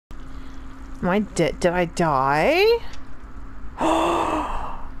Am I dead? Did I die?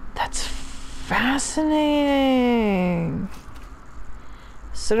 Oh, that's fascinating.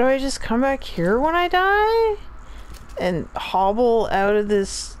 So do I just come back here when I die? And hobble out of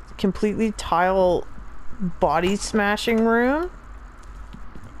this completely tile body smashing room?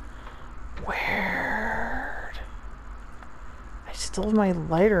 Weird. I still have my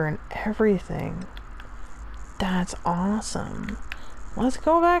lighter and everything. That's awesome. Let's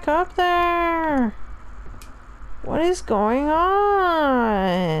go back up there. What is going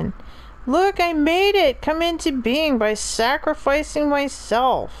on? Look, I made it come into being by sacrificing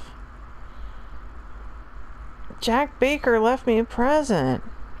myself. Jack Baker left me a present.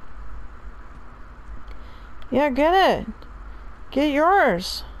 Yeah, get it. Get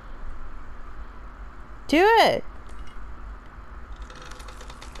yours. Do it.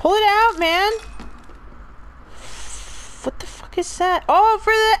 Pull it out, man. What the fuck is that? Oh,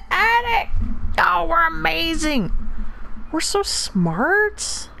 for the attic. Oh, we're amazing. We're so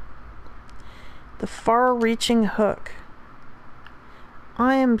smart. The far-reaching hook.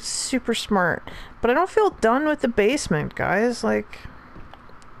 I am super smart. But I don't feel done with the basement, guys. Like,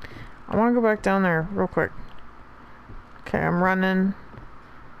 I want to go back down there real quick. Okay, I'm running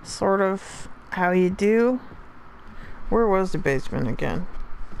sort of how you do. Where was the basement again?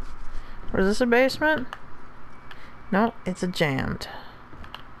 Was this a basement? No, it's a jammed.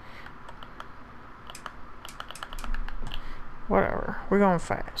 Whatever. We're going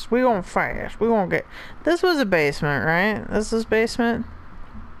fast. We're going fast. We're going to get... This was a basement, right? This is basement?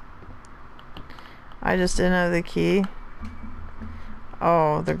 I just didn't have the key.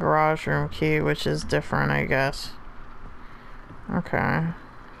 Oh, the garage room key, which is different, I guess. Okay.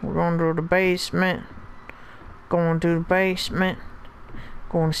 We're going to the basement. Going to the basement.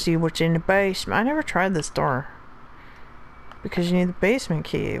 Going to see what's in the basement. I never tried this door. Because you need the basement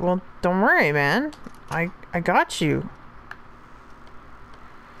key. Well, don't worry, man. I got you.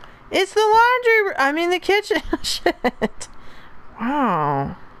 It's the laundry... I mean, the kitchen. Shit.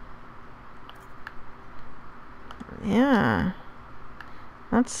 Wow. Yeah.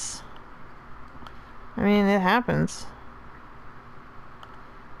 That's... I mean, it happens.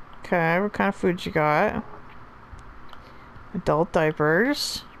 Okay, what kind of food you got? Adult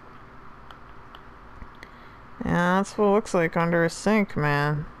diapers. Yeah, that's what it looks like under a sink,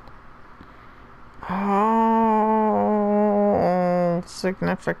 man. Oh,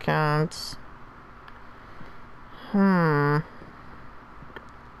 significant. Oh,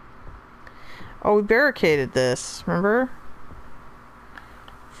 we barricaded this, remember?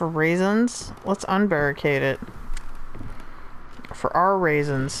 For raisins. Let's unbarricade it. For our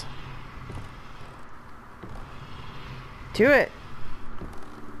raisins. Do it.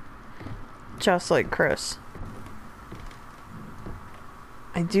 Just like Chris.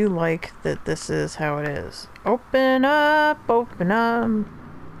 I do like that this is how it is. Open up, open up.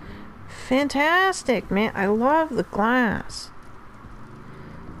 Fantastic, man. I love the glass.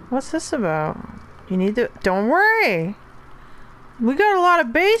 What's this about? You need to... Don't worry. We got a lot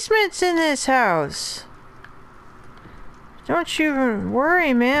of basements in this house. Don't you even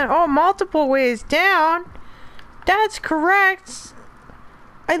worry, man. Oh, multiple ways down. That's correct.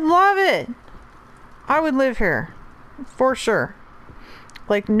 I love it. I would live here. For sure.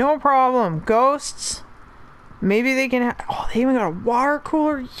 Like, no problem. Ghosts. Maybe they can have... Oh, they even got a water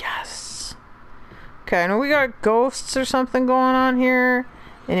cooler. Yes. Okay, I know we got ghosts or something going on here.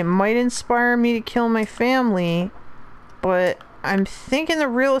 And it might inspire me to kill my family. But I'm thinking the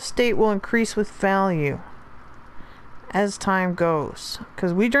real estate will increase with value. As time goes.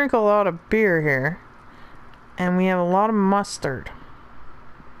 Because we drink a lot of beer here. And we have a lot of mustard.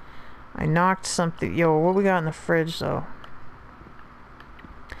 I knocked something... Yo, what we got in the fridge, though?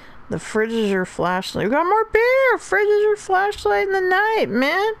 The fridge is your flashlight. We got more beer! Fridge is your flashlight in the night,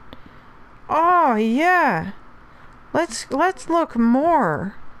 man! Oh, yeah! Let's look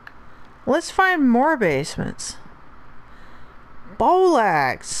more. Let's find more basements.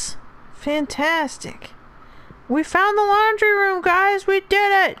 Bolax! Fantastic. We found the laundry room, guys! We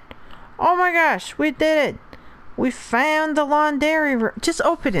did it! Oh my gosh, we did it! We found the laundry room. Just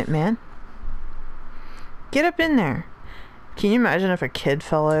open it, man. Get up in there. Can you imagine if a kid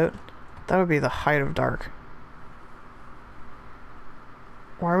fell out? That would be the height of dark.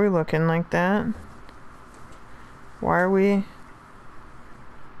 Why are we looking like that? Why are we...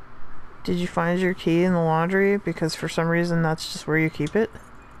 Did you find your key in the laundry? Because for some reason that's just where you keep it?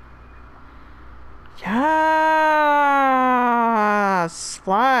 Yes!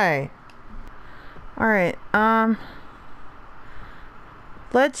 Fly! Alright,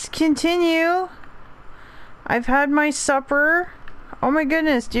 let's continue. I've had my supper. Oh my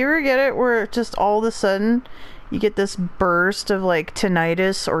goodness, do you ever get it where just all of a sudden you get this burst of like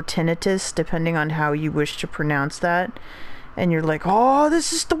tinnitus or tinnitus, depending on how you wish to pronounce that, and you're like, oh,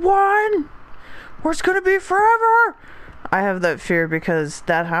 this is the one where it's gonna be forever. I have that fear because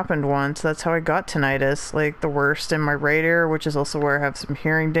that happened once. That's how I got tinnitus, like the worst in my right ear, which is also where I have some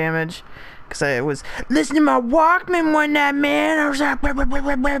hearing damage. Because I was listening to my Walkman one night, man. I was like,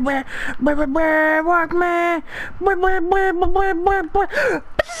 Walkman.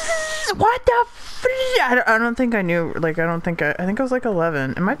 What the I don't think I knew. Like, I think I was like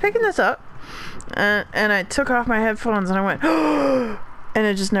 11. Am I picking this up? And I took off my headphones and I went, and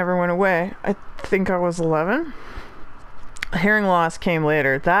it just never went away. I think I was 11. Hearing loss came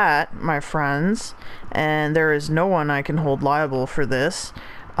later. That, my friends, and there is no one I can hold liable for this,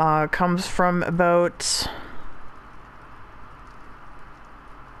 comes from about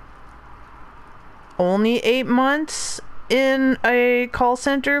only 8 months in a call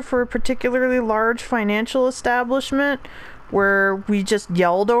center for a particularly large financial establishment where we just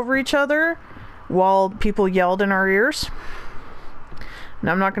yelled over each other while people yelled in our ears.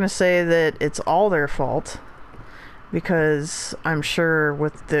 Now, I'm not going to say that it's all their fault, because I'm sure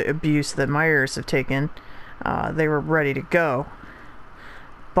with the abuse that my ears have taken, they were ready to go.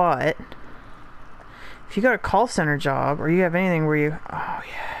 But if you got a call center job, or you have anything where you, oh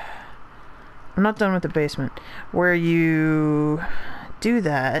yeah, I'm not done with the basement, where you do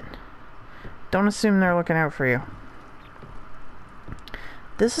that, don't assume they're looking out for you.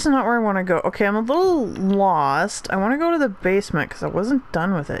 This is not where I want to go. Okay, I'm a little lost. I want to go to the basement because I wasn't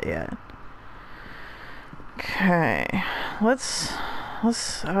done with it yet. Okay, let's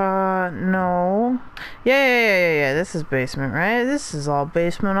no. Yeah, this is basement, right? This is all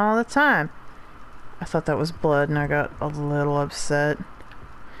basement all the time. I thought that was blood and I got a little upset.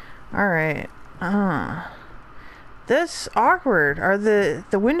 Alright, this awkward. Are the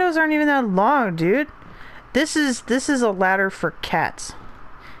windows aren't even that long, dude. This is a ladder for cats.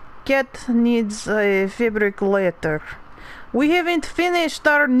 Cat needs a defibrillator. We haven't finished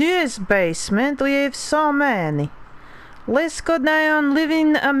our newest basement. We have so many. Let's go down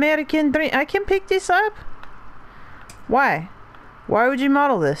living American dream. I can pick this up? Why? Why would you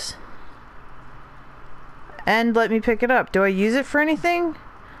model this? And let me pick it up. Do I use it for anything?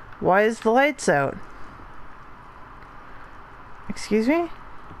 Why is the lights out? Excuse me?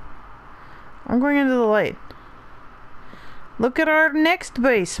 I'm going into the light. Look at our next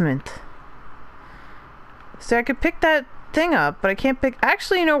basement. See, I could pick that thing up, but I can't pick.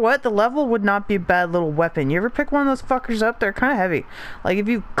 Actually, you know what? The level would not be a bad little weapon. You ever pick one of those fuckers up? They're kind of heavy. Like if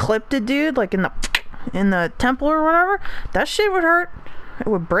you clipped a dude, like in the temple or whatever, that shit would hurt. It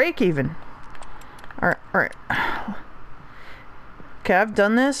would break even. All right. Okay, I've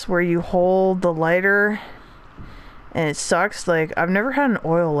done this where you hold the lighter, and it sucks. Like I've never had an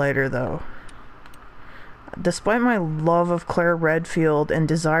oil lighter though. Despite my love of Claire Redfield and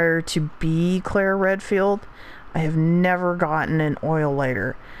desire to be Claire Redfield, I have never gotten an oil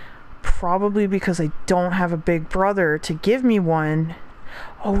lighter. Probably because I don't have a big brother to give me one.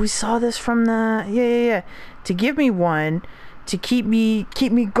 Oh, we saw this from the... Yeah. To give me one to keep me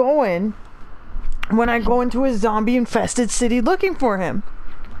going when I go into a zombie-infested city looking for him.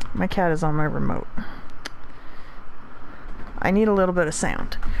 My cat is on my remote. I need a little bit of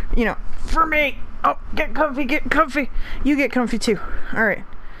sound. You know, for me. Oh, get comfy, get comfy. You get comfy too. Alright.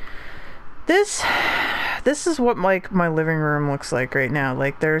 This is what like my living room looks like right now.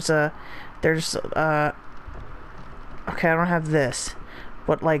 Like there's okay, I don't have this,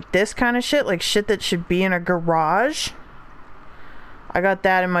 but like this kind of shit, like shit that should be in a garage, I got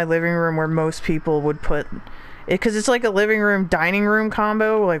that in my living room where most people would put it, because it's like a living room dining room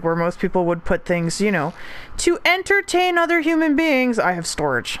combo, like where most people would put things, you know, to entertain other human beings. I have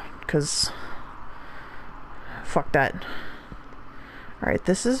storage because fuck that. Alright,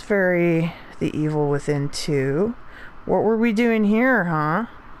 this is very The Evil Within 2. What were we doing here, huh?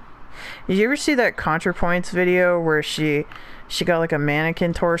 Did you ever see that ContraPoints video where she got like a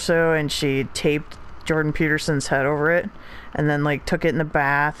mannequin torso and she taped Jordan Peterson's head over it and then like took it in the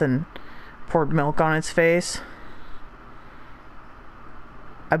bath and poured milk on its face?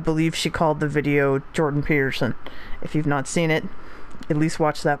 I believe she called the video Jordan Peterson. If you've not seen it, at least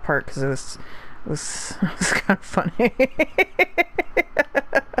watch that part because it was kind of funny.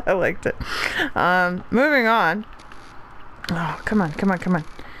 I liked it. Moving on. Oh, come on. What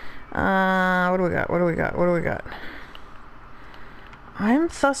do we got? I'm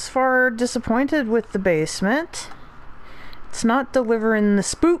thus far disappointed with the basement. It's not delivering the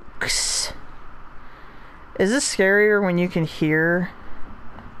spooks. Is this scarier when you can hear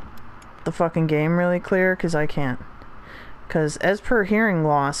the fucking game really clear? Because I can't. Because as per hearing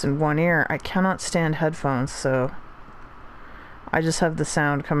loss in one ear, I cannot stand headphones, so I just have the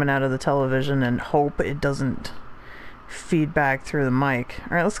sound coming out of the television and hope it doesn't feed back through the mic.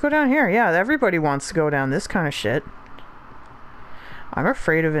 Alright, let's go down here. Yeah, everybody wants to go down this kind of shit. I'm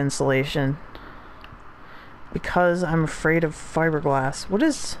afraid of insulation. Because I'm afraid of fiberglass. What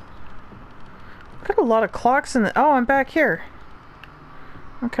is... I've got a lot of clocks in the... Oh, I'm back here.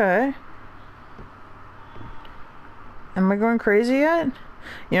 Okay. Am I going crazy yet?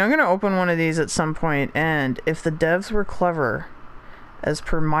 You know, I'm gonna open one of these at some point, and if the devs were clever, as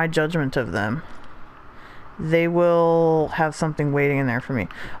per my judgment of them, they will have something waiting in there for me.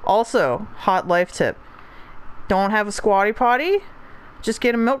 Also, hot life tip. Don't have a squatty potty? Just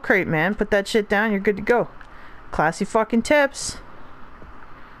get a milk crate, man. Put that shit down, you're good to go. Classy fucking tips.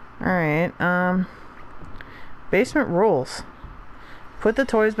 Alright, basement rules. Put the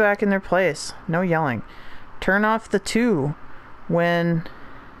toys back in their place. No yelling. Turn off the 2 when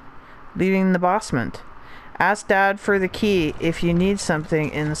leaving the basement. Ask Dad for the key if you need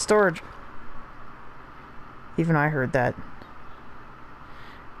something in the storage. Even I heard that.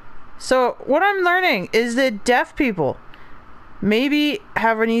 So, what I'm learning is that deaf people maybe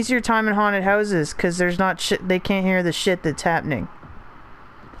have an easier time in haunted houses because there's not shit, they can't hear the shit that's happening.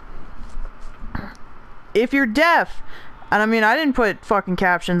 If you're deaf, and I mean, I didn't put fucking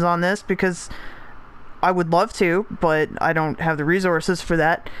captions on this because I would love to, but I don't have the resources for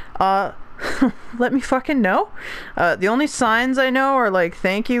that. Let me fucking know. The only signs I know are like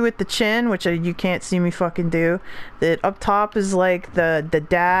thank you with the chin, which you can't see me fucking do. That up top is like the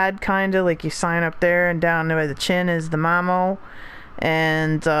dad kind of like you sign up there, and down by the chin is the mamo,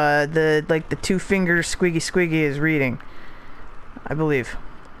 and the 2 fingers squiggy is reading, I believe,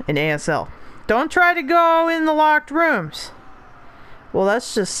 in ASL. Don't try to go in the locked rooms. Well,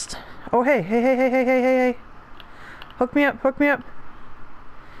 that's just... Oh, hey. Hook me up.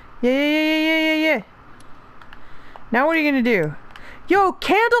 Yeah. Now what are you gonna do? Yo,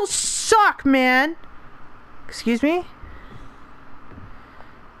 candles suck, man! Excuse me?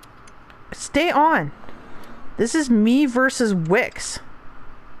 Stay on. This is me versus Wix.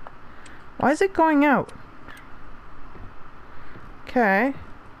 Why is it going out? Okay.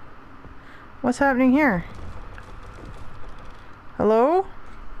 What's happening here? Hello?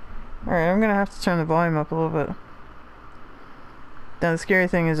 Alright, I'm gonna have to turn the volume up a little bit. Now the scary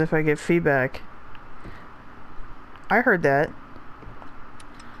thing is if I get feedback. I heard that.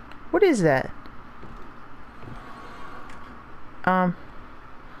 What is that?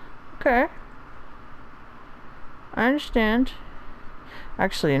 Okay. I understand.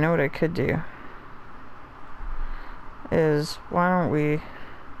 Actually, you know what I could do? Is, why don't we...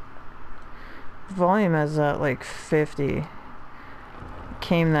 Volume is at like 50.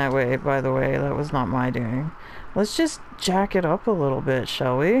 Came that way, by the way. That was not my doing. Let's just jack it up a little bit,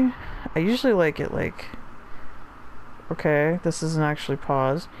 shall we? I usually like it like... Okay, this isn't actually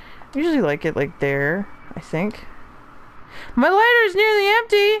paused. I usually like it like there, I think. My lighter's nearly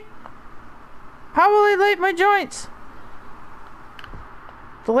empty! How will I light my joints?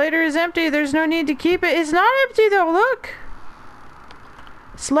 The lighter is empty, there's no need to keep it. It's not empty though, look!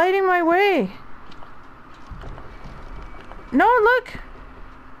 It's lighting my way. No, look!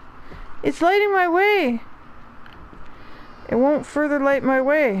 It's lighting my way. It won't further light my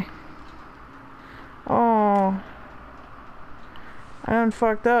way. Oh. I done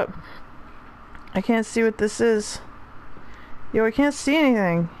fucked up. I can't see what this is. Yo, I can't see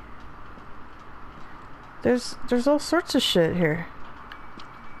anything. There's all sorts of shit here.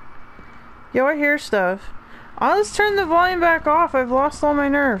 Yo, I hear stuff. I'll just turn the volume back off. I've lost all my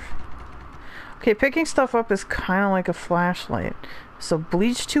nerve. Okay, picking stuff up is kind of like a flashlight. So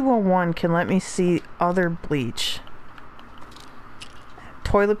bleach 201 can let me see other bleach.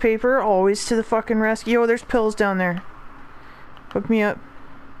 Toilet paper, always to the fucking rescue. Yo, there's pills down there. Hook me up.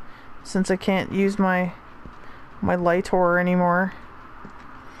 Since I can't use my lighter anymore.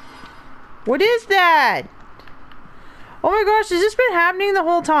 What is that? Oh my gosh, has this been happening the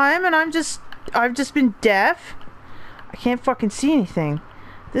whole time and I've just been deaf? I can't fucking see anything.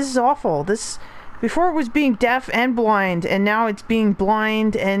 This is awful. Before it was being deaf and blind, and now it's being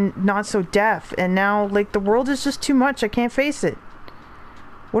blind and not so deaf, and now like the world is just too much. I can't face it.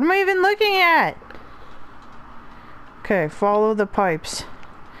 What am I even looking at? Okay, follow the pipes.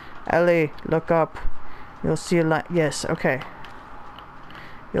 Ellie, look up. You'll see a line. Yes, okay.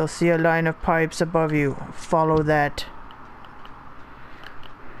 You'll see a line of pipes above you. Follow that.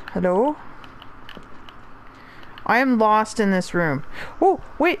 Hello? I am lost in this room. Oh,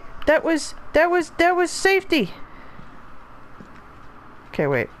 wait. That was safety. Okay,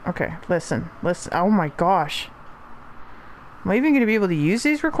 wait. Okay, listen. Oh my gosh. Am I even going to be able to use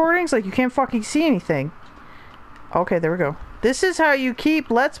these recordings? Like, you can't fucking see anything. Okay, there we go. This is how you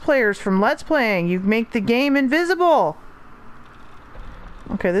keep Let's Players from Let's Playing. You make the game invisible.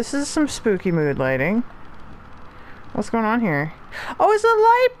 Okay, this is some spooky mood lighting. What's going on here? Oh, it's a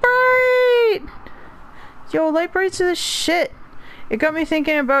light bright! Yo, light brights are the shit. It got me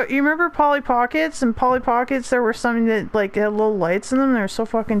thinking about, you remember Polly Pockets? And Polly Pockets, there were some that like had little lights in them. They're so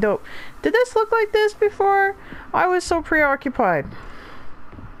fucking dope. Did this look like this before? I was so preoccupied.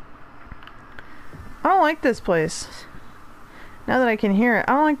 I don't like this place. Now that I can hear it.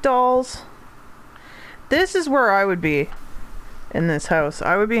 I don't like dolls. This is where I would be in this house.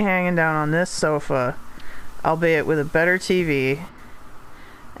 I would be hanging down on this sofa, albeit with a better TV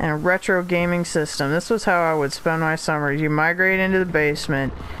and a retro gaming system. This was how I would spend my summers. You migrate into the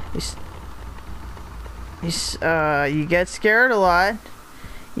basement. You get scared a lot.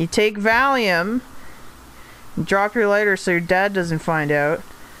 You take Valium. You drop your lighter so your dad doesn't find out.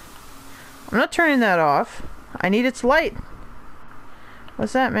 I'm not turning that off. I need its light.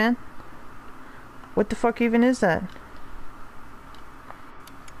 What's that, man? What the fuck even is that?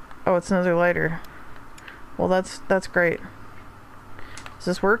 Oh, it's another lighter. Well, that's great. Does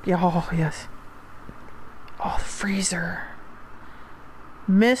this work? Yeah, oh, yes. Oh, the freezer.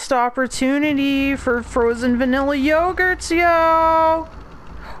 Missed opportunity for frozen vanilla yogurts, yo!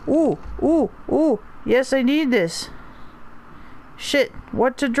 Ooh, ooh, ooh. Yes, I need this. Shit,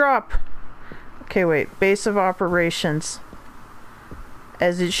 what to drop? Okay, wait. Base of operations.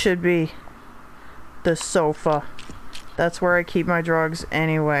 As it should be. The sofa. That's where I keep my drugs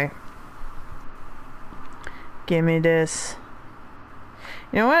anyway. Give me this.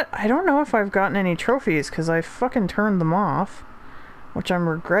 You know what? I don't know if I've gotten any trophies because I fucking turned them off. Which I'm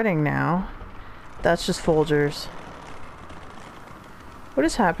regretting now. That's just Folgers. What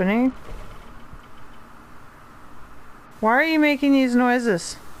is happening? Why are you making these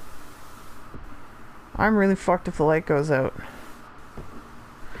noises? I'm really fucked if the light goes out.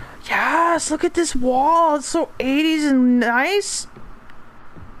 Yes! Look at this wall! It's so 80s and nice!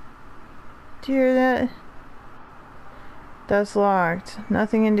 Do you hear that? That's locked.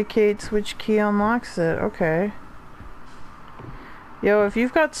 Nothing indicates which key unlocks it. Okay. Yo, if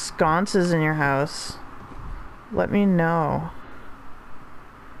you've got sconces in your house, let me know.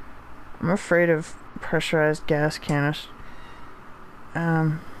 I'm afraid of pressurized gas canisters.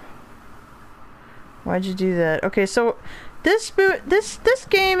 Why'd you do that? Okay, so this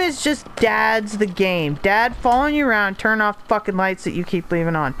game is just Dad's the game. Dad following you around, turn off fucking lights that you keep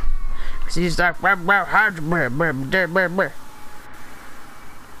leaving on. Cause he's like, there's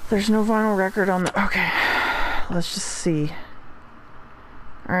no vinyl record on the. Okay, let's just see.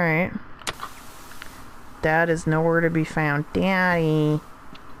 All right, Dad is nowhere to be found. Daddy.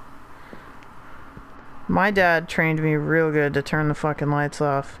 My dad trained me real good to turn the fucking lights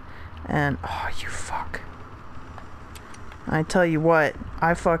off. And, oh, you fuck. I tell you what,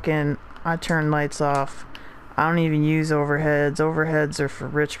 I turn lights off. I don't even use overheads. Overheads are for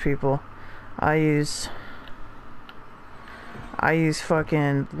rich people. I use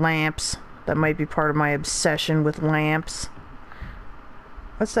fucking lamps. That might be part of my obsession with lamps.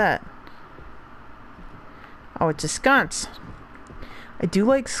 What's that? Oh, it's a sconce. I do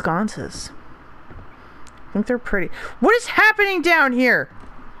like sconces. I think they're pretty. What is happening down here?